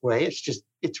in that way.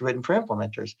 It's written for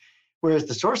implementers. Whereas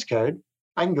the source code,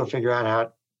 I can go figure out how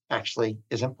it actually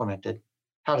is implemented.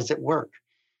 How does it work?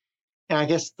 And I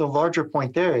guess the larger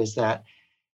point there is that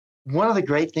one of the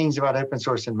great things about open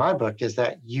source in my book is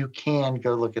that you can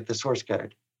go look at the source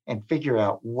code and figure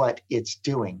out what it's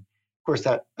doing. Of course,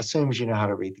 that assumes you know how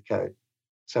to read the code.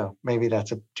 So maybe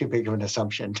that's too big of an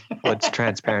assumption. Well, it's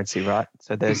transparency, right?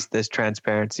 So there's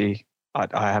transparency.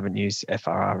 I haven't used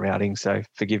FRR routing, so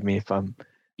forgive me if I'm,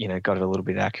 got it a little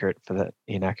bit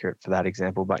inaccurate for that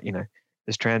example. But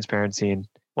there's transparency in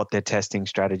what their testing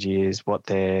strategy is, what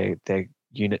their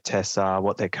unit tests are,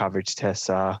 what their coverage tests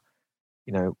are.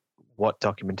 What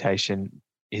documentation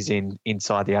is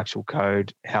inside the actual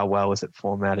code, how well is it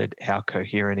formatted, how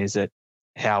coherent is it,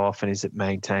 how often is it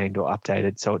maintained or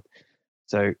updated.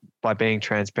 So by being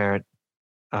transparent,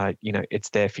 it's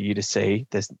there for you to see.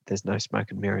 There's no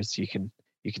smoke and mirrors. You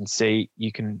can see,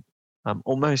 you can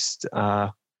almost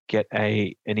get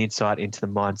an insight into the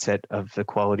mindset of the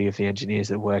quality of the engineers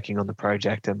that are working on the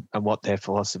project and what their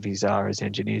philosophies are as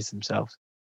engineers themselves.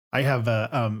 I have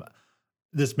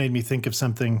this made me think of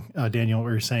something, Daniel,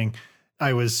 where you're saying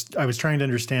I was trying to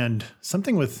understand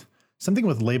something with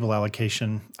label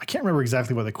allocation. I can't remember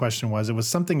exactly what the question was. It was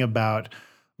something about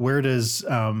where does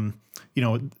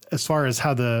as far as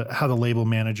how the label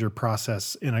manager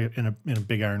process in a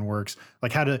Big Iron works,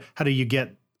 like how do you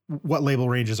get what label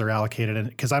ranges are allocated? And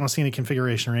because I don't see any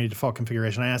configuration or any default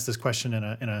configuration. I asked this question in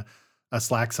a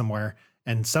Slack somewhere,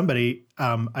 and somebody,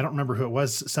 I don't remember who it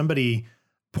was, somebody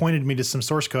pointed me to some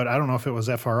source code. I don't know if it was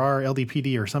FRR,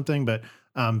 LDPD or something, but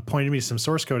pointed me to some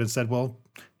source code and said, well,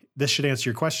 this should answer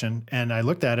your question. And I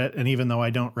looked at it, and even though I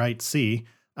don't write C,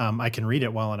 I can read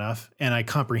it well enough, and I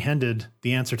comprehended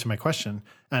the answer to my question.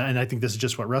 And I think this is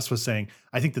just what Russ was saying.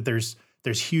 I think that there's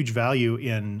huge value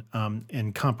in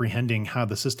comprehending how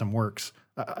the system works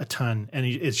a ton. And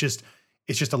it's just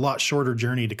a lot shorter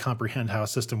journey to comprehend how a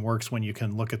system works when you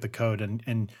can look at the code.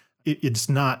 And it's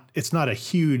not a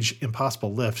huge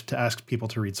impossible lift to ask people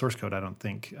to read source code, I don't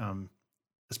think,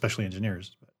 especially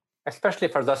engineers. Especially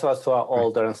for those of us who are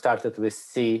older and started with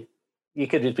C, you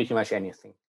could read pretty much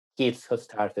anything. Kids who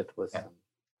started with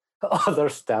other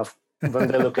stuff, when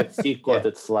they look at C code,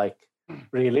 it's like,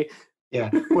 really? Yeah.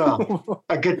 Well,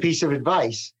 a good piece of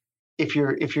advice, if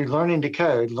you're learning to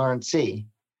code, learn C.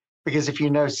 Because if you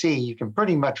know C, you can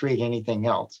pretty much read anything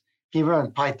else. If you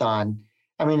run Python,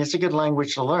 I mean, it's a good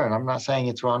language to learn. I'm not saying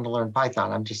it's wrong to learn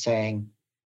Python. I'm just saying,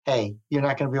 hey, you're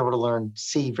not going to be able to learn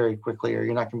C very quickly, or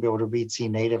you're not going to be able to read C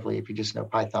natively if you just know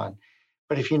Python.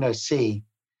 But if you know C,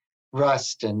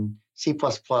 Rust and C++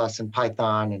 and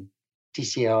Python and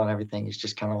TCL and everything is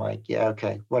just kind of like, yeah,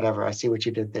 okay, whatever. I see what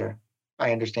you did there.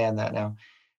 I understand that now.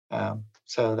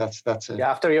 So that's a... Yeah,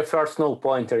 after your first null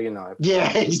pointer, you know.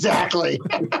 Yeah, exactly.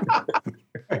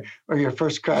 Or your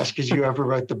first crash because you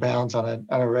overwrote the bounds on an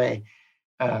array,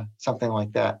 something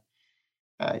like that.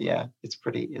 Yeah, it's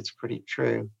pretty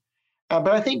true. But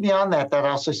I think beyond that, that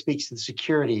also speaks to the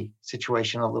security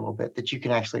situation a little bit, that you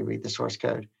can actually read the source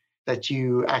code, that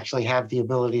you actually have the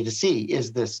ability to see,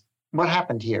 is this, what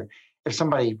happened here? If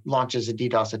somebody launches a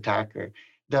DDoS attack or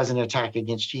does an attack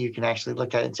against you, you can actually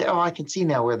look at it and say, oh, I can see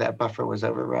now where that buffer was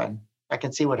overrun. I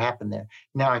can see what happened there.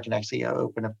 Now I can actually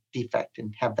open a defect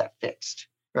and have that fixed,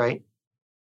 right?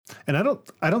 And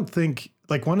I don't think,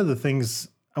 like, one of the things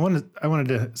I wanted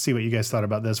to see what you guys thought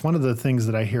about this. One of the things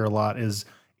that I hear a lot is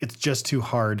it's just too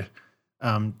hard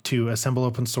to assemble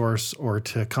open source or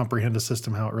to comprehend a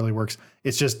system, how it really works.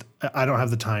 It's just, I don't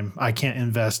have the time. I can't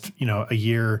invest, a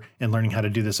year in learning how to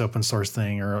do this open source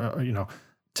thing, or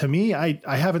to me, I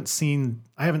haven't seen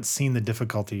the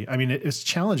difficulty. I mean, it's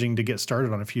challenging to get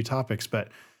started on a few topics, but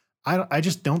I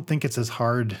just don't think it's as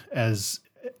hard as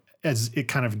it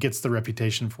kind of gets the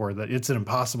reputation for, that it's an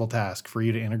impossible task for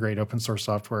you to integrate open source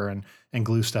software and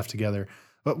glue stuff together.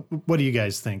 What do you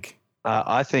guys think?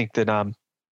 I think that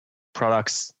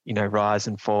products, rise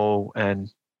and fall, and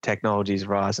technologies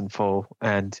rise and fall.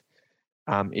 And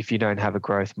if you don't have a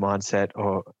growth mindset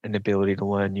or an ability to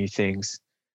learn new things,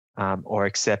 or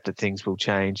accept that things will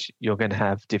change, you're going to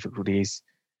have difficulties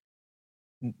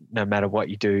no matter what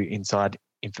you do inside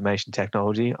information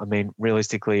technology. I mean,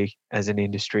 realistically, as an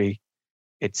industry,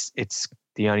 it's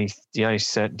the only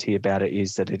certainty about it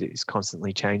is that it is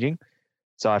constantly changing.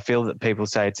 So I feel that people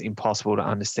say it's impossible to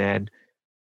understand,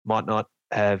 might not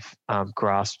have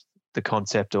grasped the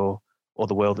concept or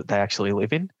the world that they actually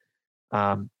live in.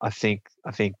 I think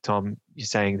Tom, you're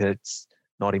saying that it's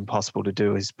not impossible to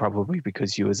do is probably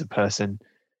because you as a person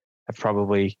have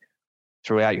probably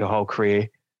throughout your whole career,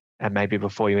 and maybe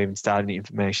before you even started in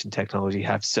information technology,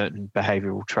 have certain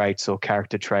behavioral traits or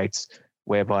character traits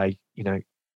whereby,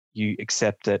 you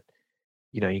accept that,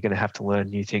 you're going to have to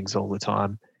learn new things all the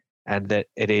time, and that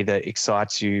it either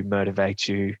excites you, motivates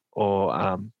you,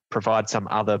 or provides some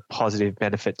other positive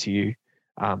benefit to you.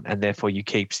 And therefore you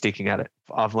keep sticking at it.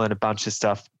 I've learned a bunch of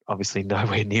stuff, obviously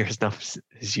nowhere near as enough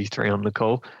as you three on the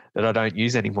call, that I don't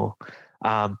use anymore.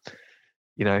 But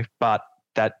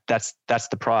that's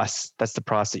the price. That's the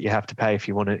price that you have to pay if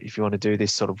you want to do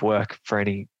this sort of work for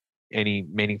any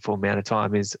meaningful amount of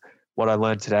time. Is what I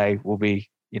learned today will be,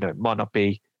 might not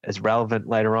be as relevant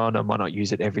later on. I might not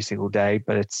use it every single day,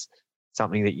 but it's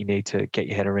something that you need to get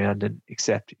your head around and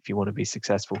accept if you want to be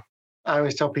successful. I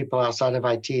always tell people outside of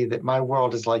IT that my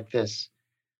world is like this.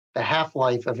 The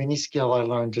half-life of any skill I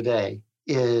learned today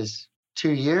is 2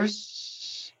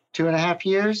 years, 2.5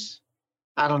 years.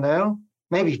 I don't know,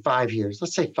 maybe 5 years.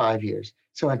 Let's say 5 years.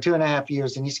 So in 2.5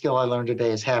 years, any skill I learned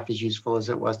today is half as useful as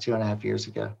it was 2.5 years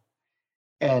ago.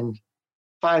 And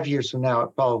 5 years from now,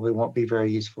 it probably won't be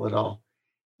very useful at all.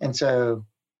 And so,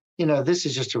 this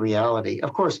is just a reality.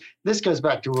 Of course, this goes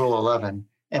back to Rule 11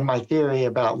 and my theory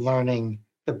about learning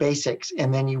the basics,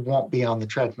 and then you won't be on the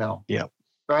treadmill. Yeah.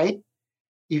 Right?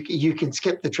 You can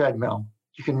skip the treadmill.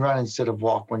 You can run instead of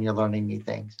walk when you're learning new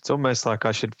things. It's almost like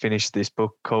I should finish this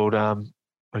book called, what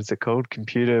is it called?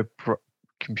 Computer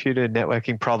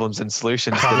Networking Problems and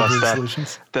Solutions.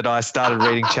 That I started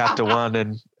reading chapter 1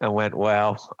 and went,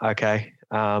 wow, okay.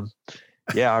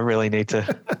 Yeah, I really need to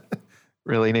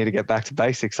get back to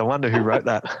basics. I wonder who wrote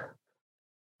that.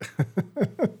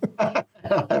 I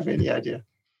don't have any idea.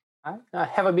 I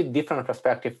have a bit different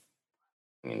perspective.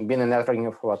 I mean, been in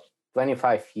networking for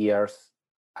 25 years.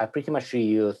 I pretty much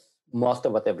reuse most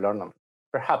of what I've learned.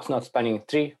 Perhaps not spanning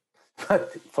tree,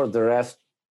 but for the rest,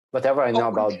 whatever I know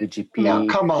about BGP. Now,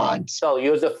 come on. So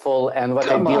useful, and what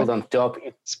I build on top.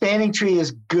 Spanning tree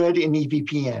is good in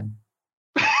EVPN.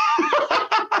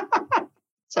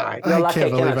 Sorry. I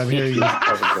can't believe I'm hearing you.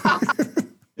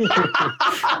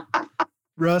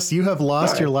 Russ, you have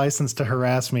lost your license to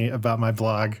harass me about my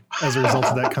blog as a result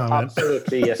of that comment.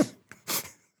 Absolutely, yes.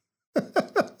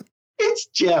 It's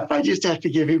Jeff. I just have to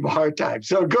give him a hard time.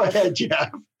 So go ahead,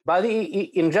 Jeff. But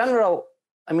in general,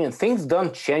 I mean, things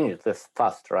don't change this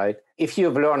fast, right? If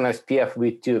you've learned SPF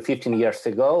with 15 years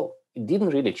ago, it didn't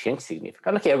really change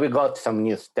significantly. Okay, we got some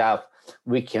new stuff.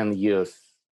 We can use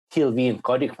TLV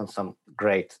encoding from some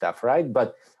great stuff, right?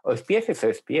 But SPF is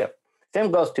SPF. Same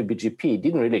goes to BGP. It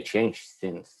didn't really change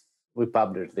since we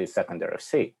published the second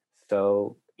RFC.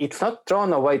 So it's not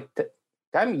thrown away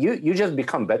time. You just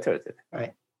become better at it.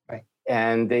 Right.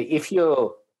 And if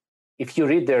you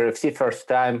read the RFC first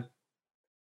time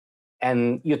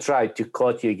and you try to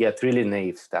code, you get really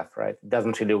naive stuff, right? It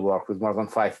doesn't really work with more than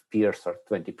 5 peers or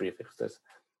 20 prefixes.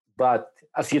 But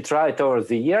as you try it over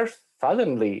the years,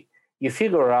 suddenly you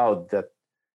figure out that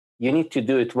you need to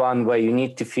do it one way. You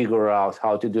need to figure out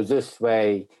how to do this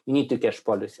way. You need to cache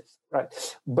policies, right?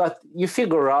 But you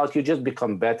figure out, you just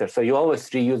become better. So you always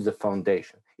reuse the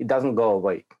foundation. It doesn't go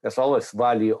away. There's always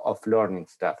value of learning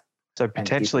stuff. So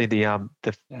potentially the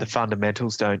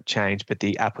fundamentals don't change, but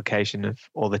the application of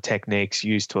all the techniques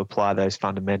used to apply those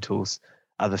fundamentals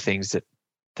are the things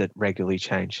that regularly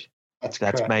change.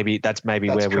 That's maybe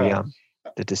where correct.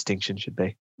 The distinction should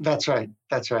be. That's right.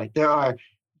 There are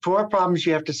 4 problems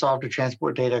you have to solve to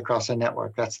transport data across a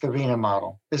network. That's the RENA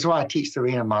model. This is why I teach the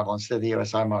RENA model instead of the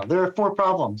OSI model. There are 4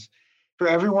 problems. For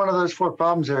every one of those 4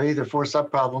 problems, there are either 4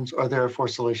 subproblems or there are 4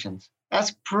 solutions.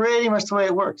 That's pretty much the way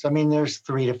it works. I mean, there's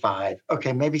 3 to 5.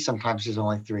 Okay, maybe sometimes there's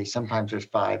only 3. Sometimes there's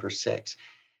 5 or 6.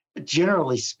 But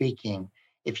generally speaking,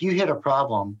 if you hit a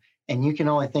problem and you can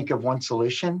only think of one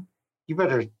solution, you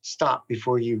better stop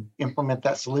before you implement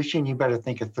that solution. You better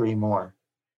think of 3 more.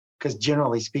 Because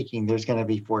generally speaking, there's going to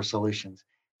be 4 solutions.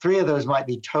 3 of those might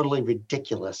be totally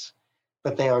ridiculous,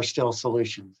 but they are still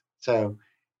solutions. So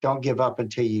don't give up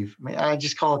until I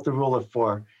just call it the rule of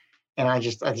 4. And I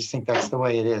just think that's the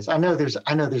way it is. I know there's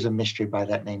a mystery by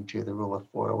that name too, the rule of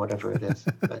 4 or whatever it is.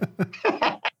 But.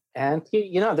 And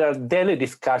there are daily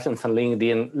discussions on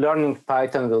LinkedIn. Learning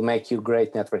Python will make you a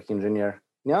great network engineer.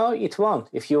 No, it won't.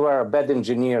 If you were a bad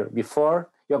engineer before,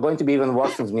 you're going to be even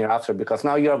worse engineer after, because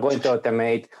now you're going to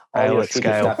automate all your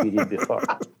shitty stuff you did before.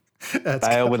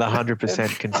 Fail with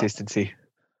 100% consistency.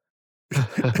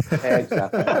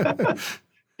 Exactly.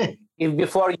 If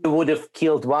before you would have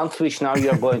killed 1 switch, now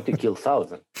you're going to kill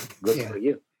 1,000. Good for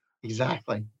you.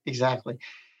 Exactly.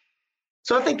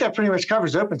 So I think that pretty much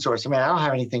covers open source. I mean, I don't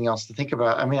have anything else to think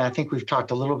about. I mean, I think we've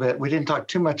talked a little bit. We didn't talk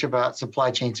too much about supply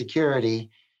chain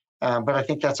security, but I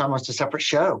think that's almost a separate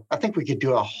show. I think we could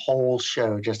do a whole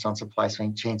show just on supply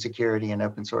chain security and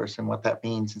open source and what that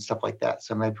means and stuff like that.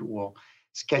 So maybe we'll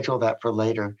schedule that for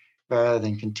later rather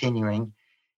than continuing.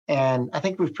 And I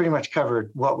think we've pretty much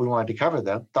covered what we wanted to cover,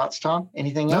 though. Thoughts, Tom?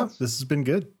 Anything else? No, this has been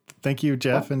good. Thank you,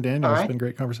 Jeff and Daniel. It's been a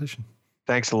great conversation.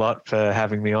 Thanks a lot for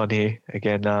having me on here.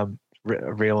 Again, a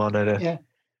real honor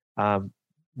to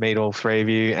meet all 3 of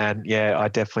you. And I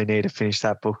definitely need to finish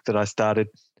that book that I started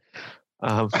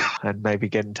and maybe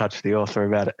get in touch with the author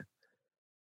about it.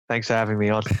 Thanks for having me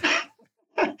on.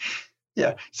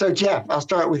 Yeah. So, Jeff, I'll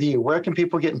start with you. Where can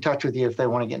people get in touch with you if they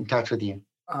want to get in touch with you?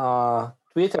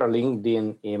 Twitter,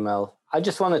 LinkedIn, email. I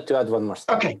just wanted to add one more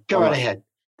stuff. Okay, go right ahead.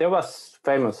 There was a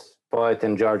famous poet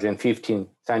in Georgia in 15th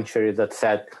century that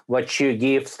said, what you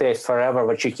give stays forever,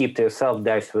 what you keep to yourself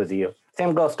dies with you.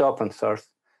 Same goes to open source.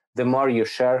 The more you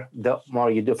share, the more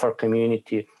you do for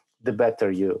community, the better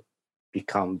you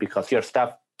become, because your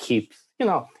stuff keeps,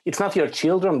 it's not your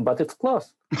children, but it's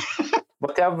close.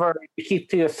 Whatever you keep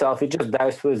to yourself, it just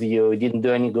dies with you. It didn't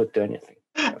do any good to anything.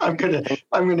 I'm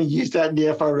gonna use that in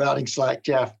the FR routing Slack,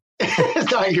 Jeff.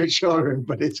 It's not your children,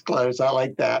 but it's close. I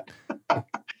like that.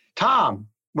 Tom,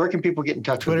 where can people get in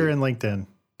touch Twitter with you? and LinkedIn.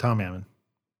 Tom Ammon.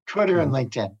 Twitter and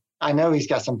LinkedIn. I know he's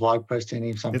got some blog posts in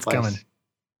him someplace. It's coming.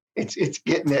 It's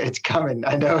getting there. It's coming.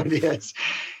 I know it is.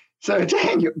 So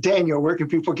Daniel, where can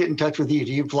people get in touch with you?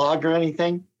 Do you blog or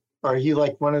anything? Or are you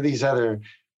like one of these other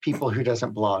people who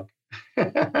doesn't blog?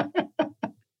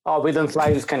 Oh, we don't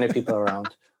fly these kind of people around.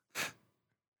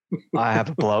 I have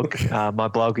a blog. My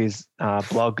blog is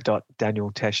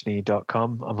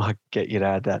blog.danielteycheney.com. I might get you to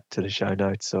add that to the show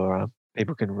notes, or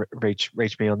people can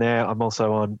reach me on there. I'm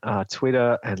also on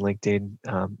Twitter and LinkedIn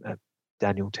at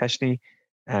Daniel Teycheney,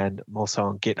 and I'm also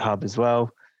on GitHub as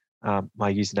well.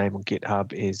 My username on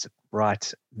GitHub is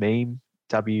WriteMeme,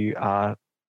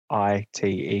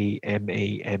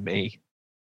 WRITEMEME.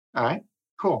 All right,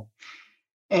 cool.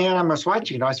 And I'm Russ White.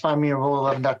 You can always find me at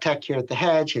Rule11.tech here at The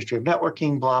Hedge, history of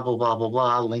networking, blah, blah, blah, blah,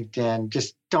 blah, LinkedIn.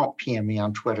 Just don't PM me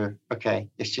on Twitter, okay?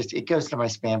 It goes to my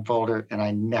spam folder and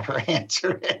I never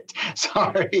answer it.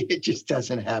 Sorry, it just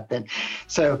doesn't happen.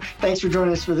 So thanks for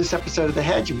joining us for this episode of The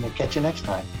Hedge, and we'll catch you next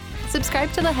time.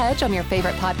 Subscribe to The Hedge on your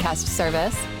favorite podcast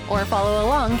service or follow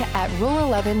along at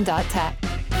rule11.tech.